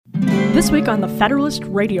This week on the Federalist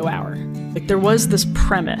Radio Hour, there was this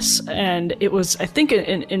premise, and it was, I think,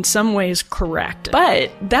 in some ways correct.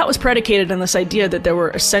 But that was predicated on this idea that there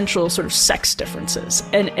were essential sort of sex differences.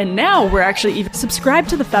 And now we're actually even... Subscribe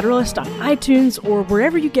to the Federalist on iTunes or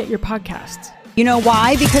wherever you get your podcasts. You know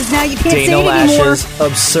why? Because now you can't Dana say it Lash's anymore.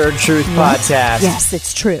 Absurd Truth Podcast. Yes,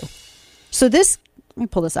 it's true. So this... Let me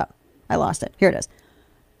pull this up. I lost it. Here it is.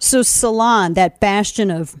 So Salon, that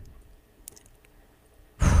bastion of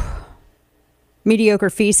mediocre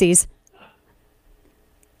feces.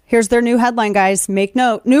 Here's their new headline, guys. Make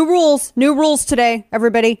note. New rules today,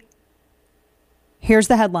 everybody. Here's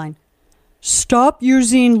the headline. Stop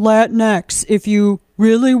using Latinx if you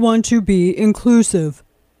really want to be inclusive.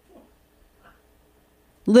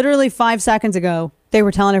 Literally 5 seconds ago, they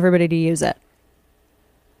were telling everybody to use it.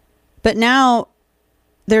 But now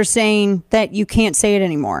they're saying that you can't say it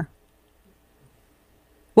anymore.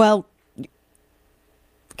 Well,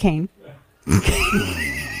 Kane.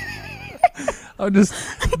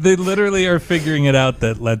 They literally are figuring it out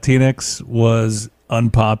that Latinx was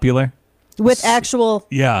unpopular. With actual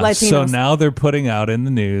Latinos. So now they're putting out in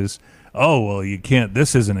the news, oh, well, you can't,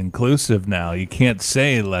 this isn't inclusive now. You can't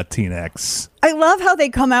say Latinx. I love how they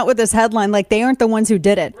come out with this headline like they aren't the ones who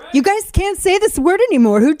did it. Right. You guys can't say this word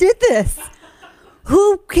anymore. Who did this?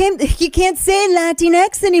 You can't say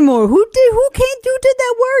Latinx anymore. Who did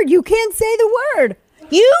that word? You can't say the word.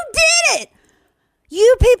 You did it.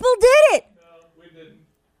 You people did it. No, we didn't.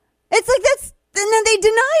 It's like that's, and then they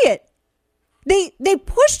deny it. They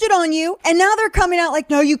pushed it on you, and now they're coming out like,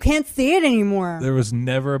 no, you can't say it anymore. There was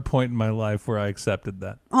never a point in my life where I accepted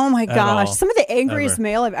that. Oh my gosh. All. Some of the angriest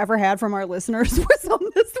mail I've ever had from our listeners was on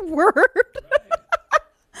this word. Right.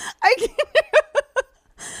 I can't.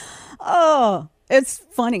 Oh, it's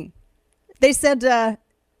funny. They said,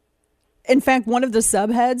 in fact, one of the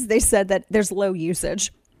subheads, they said that there's low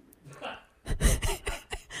usage.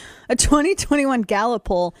 A 2021 Gallup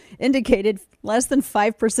poll indicated less than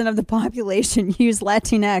 5% of the population use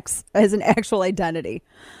Latinx as an actual identity.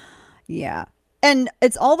 Yeah. And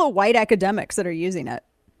it's all the white academics that are using it.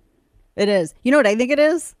 It is. You know what I think it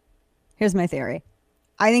is? Here's my theory.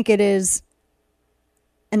 I think it is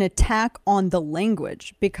an attack on the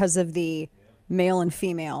language because of the male and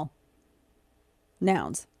female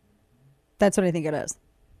nouns. That's what I think it is.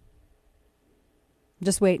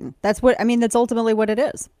 Just waiting. That's ultimately what it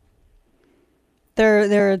is.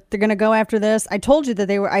 They're going to go after this. I told you that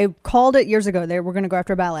I called it years ago. They were going to go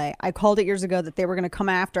after ballet. I called it years ago that they were going to come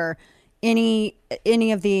after any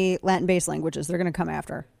of the Latin-based languages. They're going to come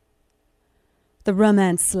after the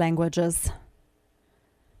Romance languages.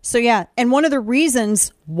 So yeah, and one of the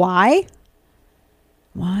reasons why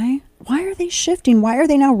are they shifting? Why are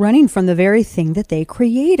they now running from the very thing that they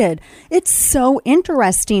created? It's so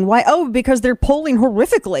interesting. Why? Oh, because they're polling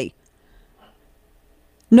horrifically.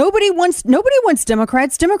 Nobody wants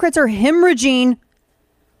Democrats. Democrats are hemorrhaging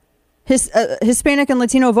Hispanic and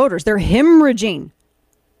Latino voters. They're hemorrhaging,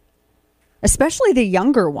 especially the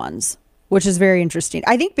younger ones, which is very interesting.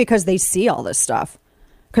 I think because they see all this stuff,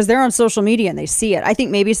 because they're on social media and they see it. I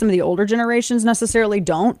think maybe some of the older generations necessarily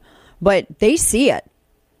don't, but they see it.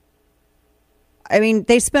 I mean,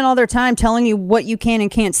 they spend all their time telling you what you can and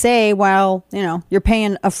can't say while, you're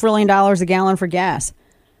paying $1 trillion a gallon for gas.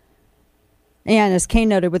 And as Kane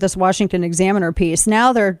noted with this Washington Examiner piece,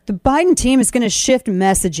 now the Biden team is going to shift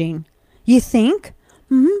messaging. You think?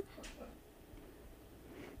 Mm-hmm.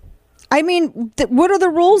 I mean, what are the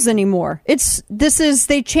rules anymore?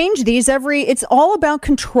 They change these it's all about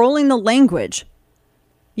controlling the language.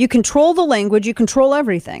 You control the language, you control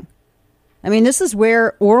everything. I mean, this is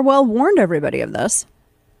where Orwell warned everybody of this.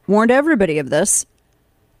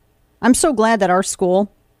 I'm so glad that our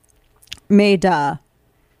school made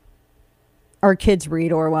our kids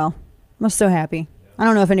read Orwell. I'm so happy. I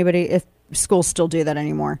don't know if schools still do that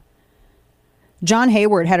anymore. John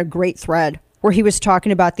Hayward had a great thread where he was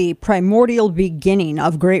talking about the primordial beginning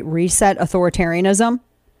of Great Reset authoritarianism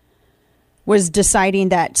was deciding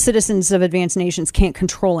that citizens of advanced nations can't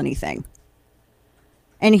control anything.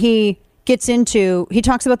 And he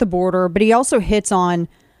talks about the border, but he also hits on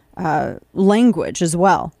language as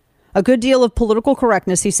well. A good deal of political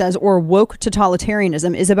correctness, he says, or woke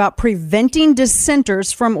totalitarianism is about preventing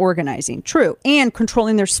dissenters from organizing. True. And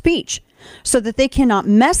controlling their speech so that they cannot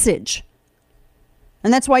message.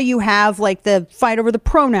 And that's why you have like the fight over the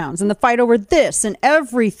pronouns and the fight over this and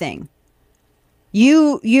everything.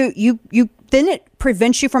 Then it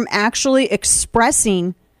prevents you from actually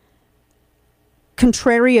expressing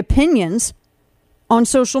contrary opinions on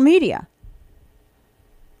social media.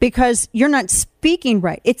 Because you're not speaking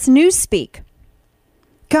right. It's newspeak.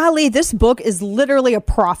 Golly, this book is literally a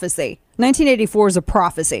prophecy. 1984 is a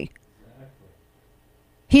prophecy.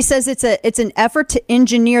 He says it's an effort to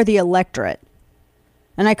engineer the electorate.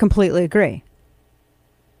 And I completely agree.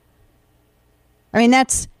 I mean,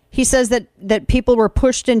 he says that people were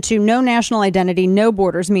pushed into no national identity, no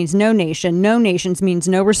borders means no nation, no nations means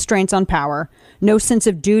no restraints on power, no sense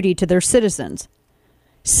of duty to their citizens.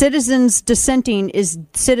 Citizens dissenting is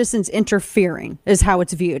citizens interfering, is how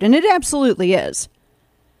it's viewed. And it absolutely is.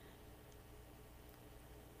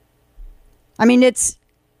 I mean,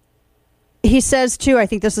 he says, too, I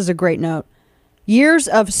think this is a great note. Years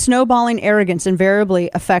of snowballing arrogance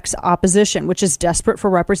invariably affects opposition, which is desperate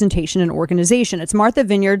for representation and organization. It's Martha's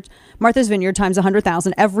Vineyard times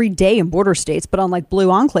 100,000 every day in border states. But unlike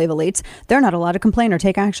blue enclave elites, they're not allowed to complain or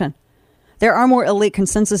take action. There are more elite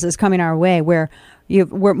consensuses coming our way where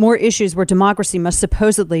more issues where democracy must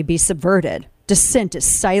supposedly be subverted. Dissent is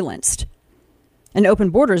silenced. And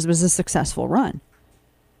open borders was a successful run.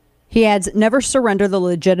 He adds, never surrender the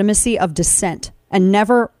legitimacy of dissent and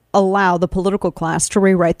never allow the political class to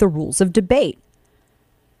rewrite the rules of debate.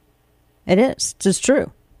 It is. It's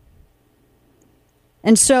true.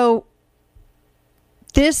 And so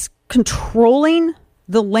this controlling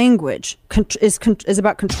the language is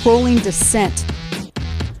about controlling dissent,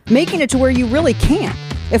 making it to where you really can't.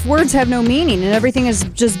 If words have no meaning and everything is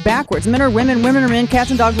just backwards, men are women, women are men,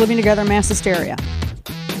 cats and dogs living together, mass hysteria.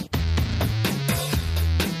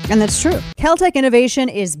 And that's true. Keltec innovation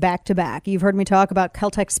is back to back. You've heard me talk about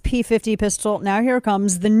Keltec's P50 pistol. Now here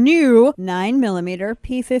comes the new 9mm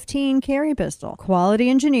P15 carry pistol. Quality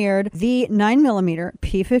engineered, the 9mm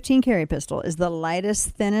P15 carry pistol is the lightest,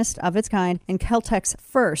 thinnest of its kind and Keltec's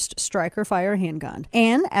first striker fire handgun.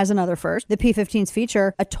 And as another first, the P15s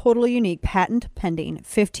feature a totally unique patent-pending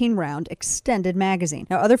 15-round extended magazine.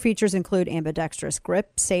 Now other features include ambidextrous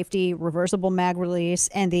grip, safety, reversible mag release,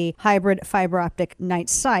 and the hybrid fiber optic night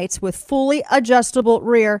sight with fully adjustable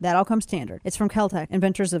rear. That all comes standard. It's from Keltec,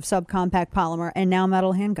 inventors of subcompact polymer and now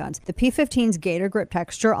metal handguns. The P15's Gator grip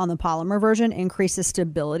texture on the polymer version increases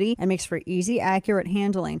stability and makes for easy, accurate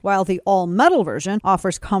handling, while the all-metal version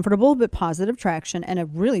offers comfortable but positive traction and a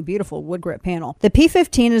really beautiful wood grip panel. The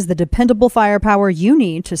P15 is the dependable firepower you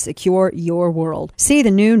need to secure your world. See the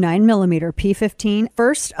new 9mm P15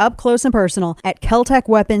 first up close and personal at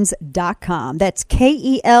KeltecWeapons.com. That's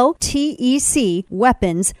KELTEC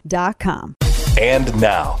Weapons.com. And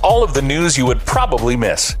now, all of the news you would probably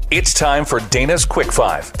miss. It's time for Dana's Quick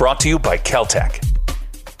Five, brought to you by Keltec.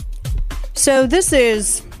 So this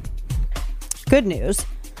is good news.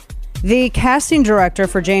 The casting director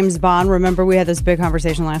for James Bond, remember we had this big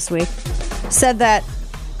conversation last week, said that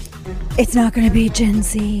it's not going to be Gen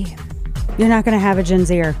Z. You're not going to have a Gen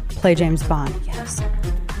Zer play James Bond. Yes.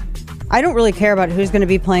 I don't really care about who's going to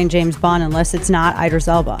be playing James Bond unless it's not Idris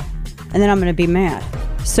Elba. And then I'm going to be mad.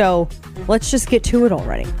 So let's just get to it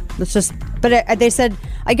already. But they said,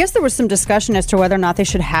 I guess there was some discussion as to whether or not they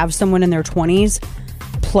should have someone in their 20s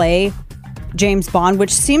play James Bond,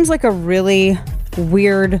 which seems like a really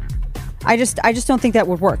weird. I just don't think that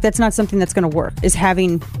would work. That's not something that's going to work. Is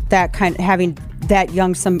having that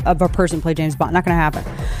young of a person play James Bond. Not going to happen.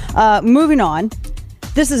 Moving on.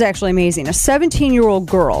 This is actually amazing. A 17-year-old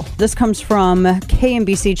girl. This comes from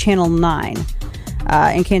KMBC Channel 9.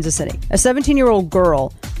 In Kansas City. A 17-year-old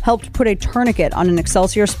girl helped put a tourniquet on an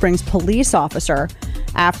Excelsior Springs police officer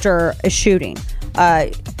after a shooting.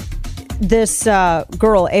 This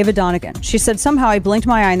girl, Ava Donegan, she said, somehow I blinked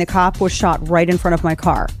my eye and the cop was shot right in front of my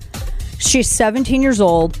car. She's 17 years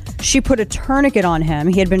old. She put a tourniquet on him.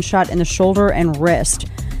 He had been shot in the shoulder and wrist.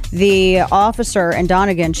 The officer and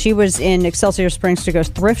Donegan, she was in Excelsior Springs to go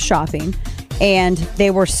thrift shopping. And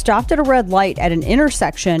they were stopped at a red light at an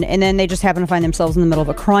intersection, and then they just happened to find themselves in the middle of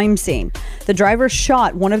a crime scene. The driver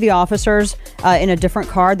shot one of the officers in a different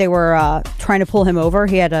car. They were trying to pull him over.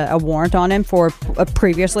 He had a warrant on him for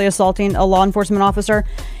previously assaulting a law enforcement officer.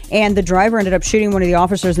 And the driver ended up shooting one of the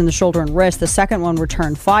officers in the shoulder and wrist. The second one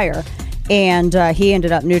returned fire. And he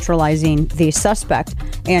ended up neutralizing the suspect.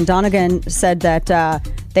 And Donegan said that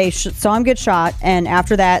they saw him get shot, and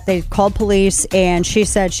after that, they called police, and she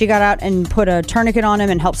said she got out and put a tourniquet on him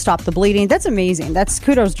and helped stop the bleeding. That's amazing. That's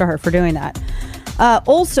kudos to her for doing that.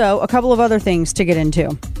 Also, a couple of other things to get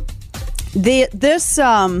into.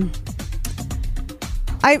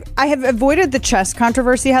 I have avoided the chess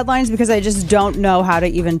controversy headlines because I just don't know how to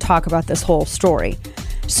even talk about this whole story.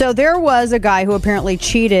 So there was a guy who apparently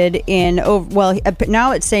cheated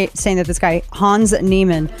now it's saying that this guy, Hans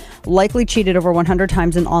Niemann, likely cheated over 100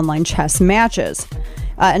 times in online chess matches.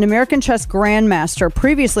 An American chess grandmaster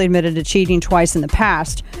previously admitted to cheating twice in the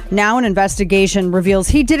past. Now an investigation reveals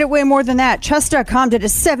he did it way more than that. Chess.com did a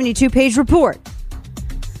 72-page report.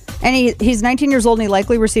 And he's 19 years old, and he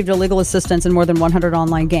likely received illegal assistance in more than 100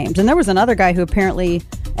 online games. And there was another guy who apparently,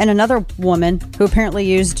 and another woman who apparently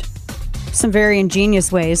used some very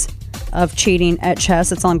ingenious ways of cheating at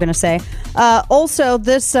chess. That's all I'm going to say. Also,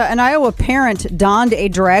 an Iowa parent donned a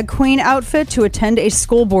drag queen outfit to attend a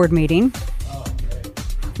school board meeting.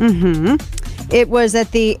 It was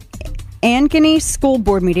at the Ankeny School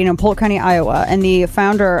Board meeting in Polk County, Iowa, and the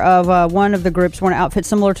founder of one of the groups wore an outfit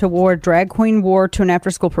similar to what drag queen wore to an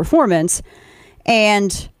after-school performance.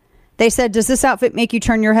 And they said, does this outfit make you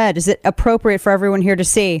turn your head? Is it appropriate for everyone here to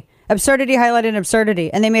see? Absurdity highlighted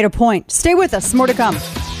absurdity. And they made a point. Stay with us. More to come.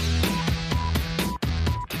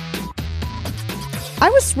 I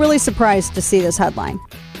was really surprised to see this headline.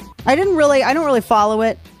 I don't really follow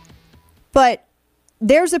it, but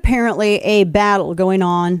there's apparently a battle going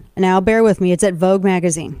on. Now, bear with me. It's at Vogue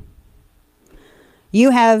magazine. You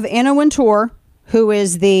have Anna Wintour, who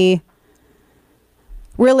is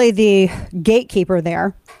really the gatekeeper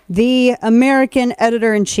there, the American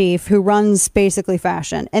editor-in-chief who runs basically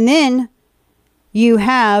fashion. And then you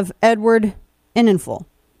have Edward Enninful,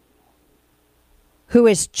 who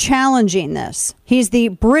is challenging this. He's the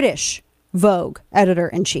British Vogue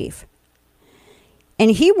editor-in-chief. And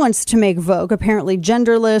he wants to make Vogue apparently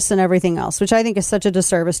genderless and everything else, which I think is such a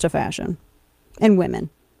disservice to fashion and women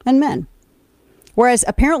and men. Whereas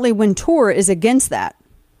apparently Wintour is against that.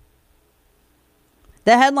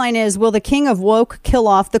 The headline is, will the king of woke kill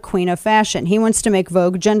off the queen of fashion? He wants to make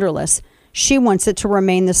Vogue genderless. She wants it to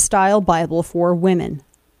remain the style Bible for women.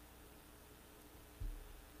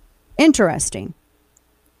 Interesting.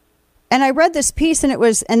 And I read this piece,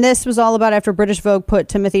 and this was all about after British Vogue put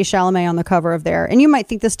Timothée Chalamet on the cover of there. And you might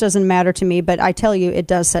think this doesn't matter to me, but I tell you, it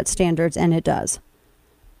does set standards, and it does.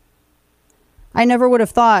 I never would have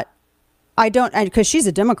thought, because she's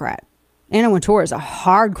a Democrat. Anna Wintour is a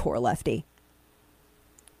hardcore lefty.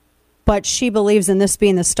 But she believes in this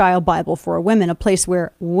being the style Bible for women, a place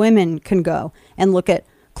where women can go and look at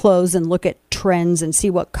clothes and look at trends and see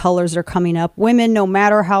what colors are coming up. Women, no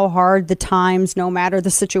matter how hard the times, no matter the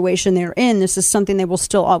situation they're in, this is something they will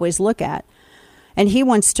still always look at. And he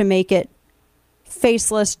wants to make it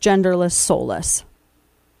faceless, genderless, soulless.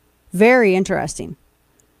 Very interesting.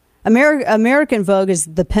 American Vogue is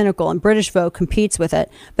the pinnacle, and British Vogue competes with it.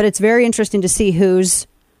 But it's very interesting to see whose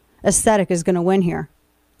aesthetic is going to win here.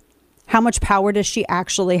 How much power does she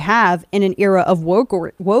actually have in an era of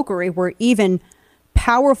wokery where even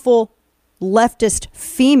powerful leftist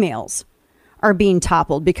females are being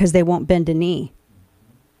toppled because they won't bend a knee?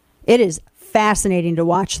 It is fascinating to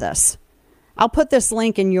watch this. I'll put this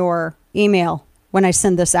link in your email when I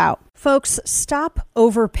send this out. Folks, stop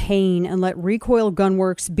overpaying and let Recoil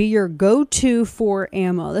Gunworks be your go-to for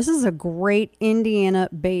ammo. This is a great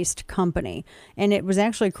Indiana-based company, and it was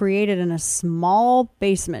actually created in a small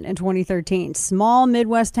basement in 2013. Small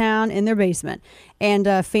Midwest town in their basement, and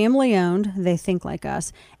family-owned. They think like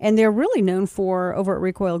us, and they're really known for, over at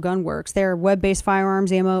Recoil Gunworks, they're a web-based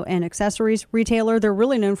firearms, ammo, and accessories retailer. They're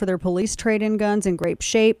really known for their police trade-in guns in great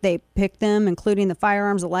shape. They pick them, including the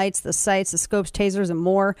firearms, the lights, the sights, the scopes, tasers, and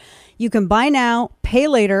more. You can buy now, pay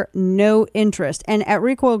later, no interest. And at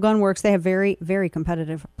Recoil Gunworks, they have very, very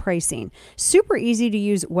competitive pricing. Super easy to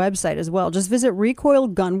use website as well. Just visit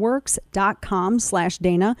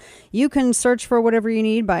recoilgunworks.com/Dana. You can search for whatever you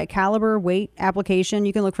need by caliber, weight, application.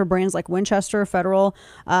 You can look for brands like Winchester, Federal.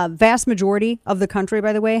 Vast majority of the country,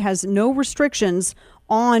 by the way, has no restrictions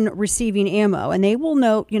on receiving ammo, and they will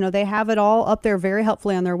note, they have it all up there very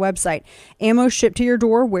helpfully on their website. Ammo shipped to your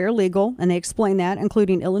door where legal, and they explain that,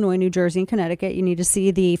 including Illinois, New Jersey, and Connecticut. You need to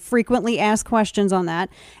see the frequently asked questions on that,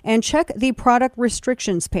 and check the product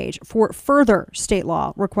restrictions page for further state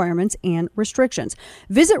law requirements and restrictions.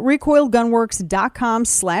 Visit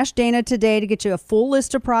recoilgunworks.com/Dana today to get you a full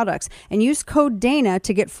list of products, and use code Dana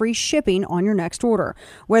to get free shipping on your next order.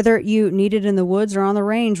 Whether you need it in the woods or on the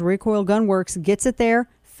range, Recoil Gunworks gets it there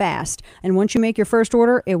fast. And once you make your first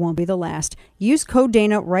order, it won't be the last. Use code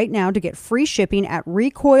Dana right now to get free shipping at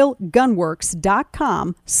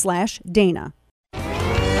recoilgunworks.com/Dana.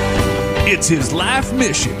 It's his life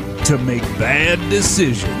mission to make bad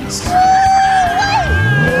decisions.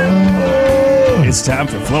 It's time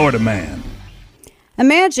for Florida Man.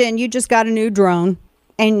 Imagine you just got a new drone,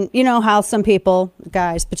 and you know how some people,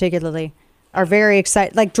 guys particularly, are very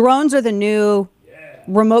excited. Like, drones are the new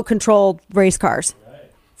remote controlled race cars.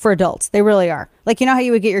 For adults. They really are. Like, you know how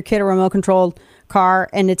you would get your kid a remote controlled car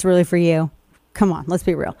and it's really for you? Come on, let's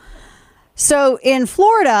be real. So in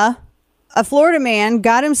Florida, a Florida man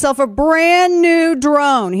got himself a brand new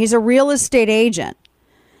drone. He's a real estate agent.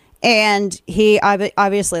 And he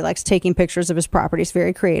obviously likes taking pictures of his properties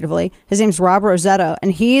very creatively. His name's Rob Rosetto,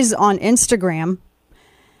 and he's on Instagram.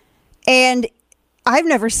 And I've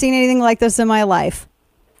never seen anything like this in my life.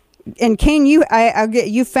 And Kane, you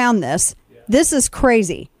found this. Yeah. This is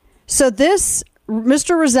crazy. So this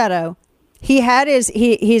Mr. Rosetto,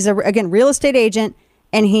 he's again real estate agent,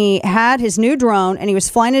 and he had his new drone, and he was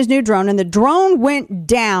flying his new drone, and the drone went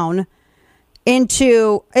down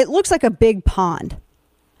into, it looks like a big pond.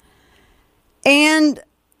 And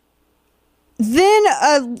then,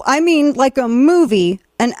 like a movie,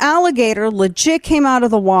 an alligator legit came out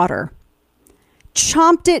of the water,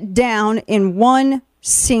 chomped it down in one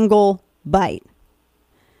single bite.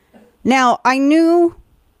 Now, I knew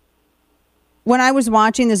when I was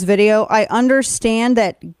watching this video, I understand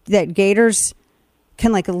that gators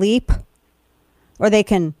can like leap, or they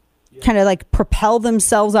can kind of like propel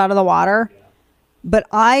themselves out of the water. Yeah. But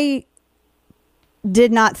I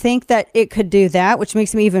did not think that it could do that, which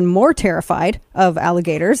makes me even more terrified of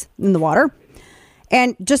alligators in the water.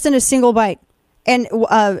 And just in a single bite. And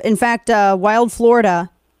in fact, Wild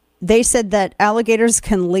Florida, they said that alligators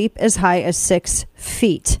can leap as high as 6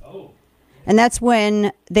 feet. Oh. And that's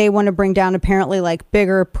when they want to bring down apparently like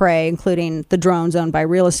bigger prey, including the drones owned by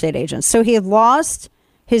real estate agents. So he had lost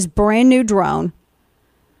his brand new drone.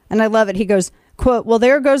 And I love it. He goes, quote, "Well,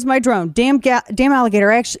 there goes my drone. Damn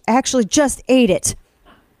alligator actually just ate it."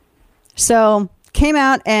 So came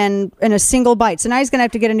out and in a single bite. So now he's going to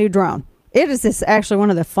have to get a new drone. It is actually one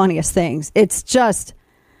of the funniest things. It's just,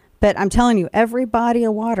 but I'm telling you, every body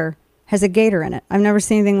of water has a gator in it. I've never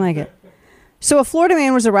seen anything like it. So a Florida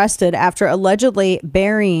man was arrested after allegedly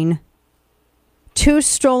burying 2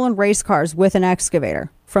 stolen race cars with an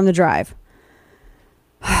excavator from the drive.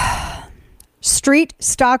 Street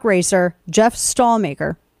stock racer Jeff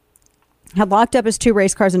Stallmaker had locked up his 2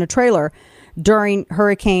 race cars in a trailer during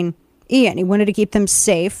Hurricane Ian. He wanted to keep them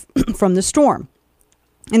safe from the storm.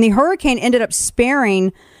 And the hurricane ended up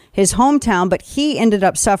sparing his hometown, but he ended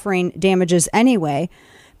up suffering damages anyway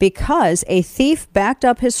because a thief backed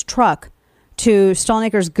up his truck to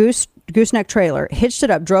Stallmaker's gooseneck trailer, hitched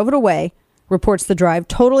it up, drove it away, reports the drive,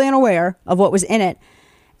 totally unaware of what was in it.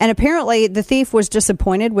 And apparently the thief was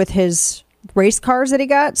disappointed with his race cars that he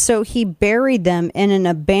got, so he buried them in an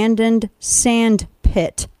abandoned sand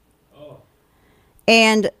pit. Oh.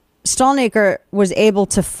 And Stallmaker was able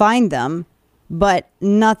to find them, but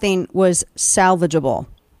nothing was salvageable.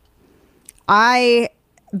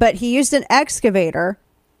 But he used an excavator.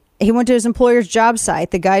 He went to his employer's job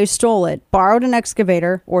site, the guy who stole it, borrowed an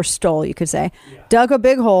excavator, or stole, you could say, dug a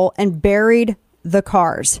big hole and buried the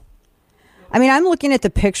cars. I mean, I'm looking at the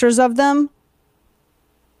pictures of them.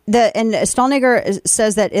 And Stallmaker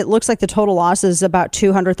says that it looks like the total loss is about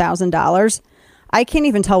 $200,000. I can't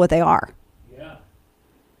even tell what they are. Yeah.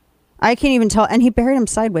 I can't even tell. And he buried them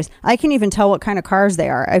sideways. I can't even tell what kind of cars they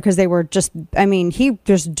are because they were just, I mean,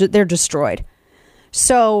 they're destroyed.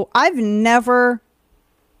 So I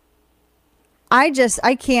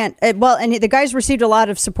can't. Well, and the guys received a lot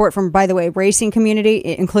of support from, by the way, racing community,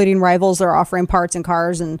 including rivals. They're offering parts and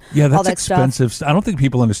cars and all that expensive stuff. I don't think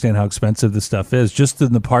people understand how expensive this stuff is. Just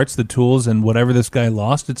in the parts, the tools, and whatever this guy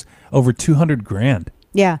lost, it's over $200,000.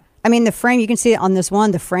 Yeah, I mean the frame. You can see it on this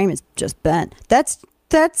one. The frame is just bent. That's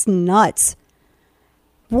nuts.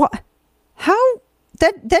 What? How?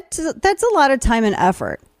 That's a lot of time and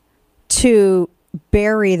effort to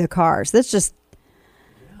bury the cars. That's just.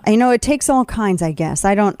 You know, it takes all kinds, I guess.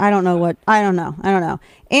 I don't know.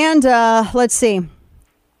 And let's see.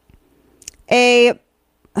 A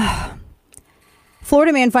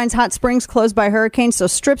Florida man finds hot springs closed by hurricane, so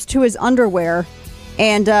strips to his underwear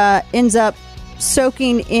and ends up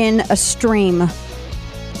soaking in a stream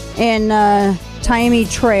in Miami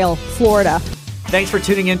Trail, Florida. Thanks for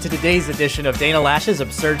tuning in to today's edition of Dana Lash's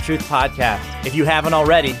Absurd Truth Podcast. If you haven't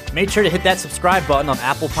already, make sure to hit that subscribe button on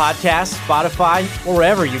Apple Podcasts, Spotify, or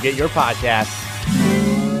wherever you get your podcasts.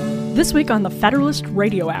 This week on the Federalist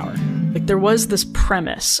Radio Hour, there was this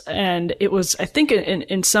premise, and it was, I think,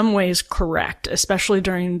 in some ways correct, especially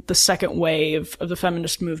during the second wave of the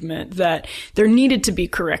feminist movement, that there needed to be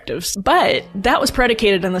correctives. But that was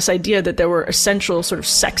predicated on this idea that there were essential sort of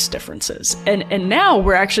sex differences. And now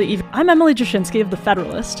we're actually I'm Emily Jashinsky of The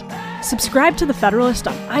Federalist. Subscribe to The Federalist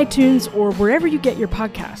on iTunes or wherever you get your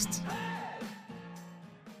podcasts.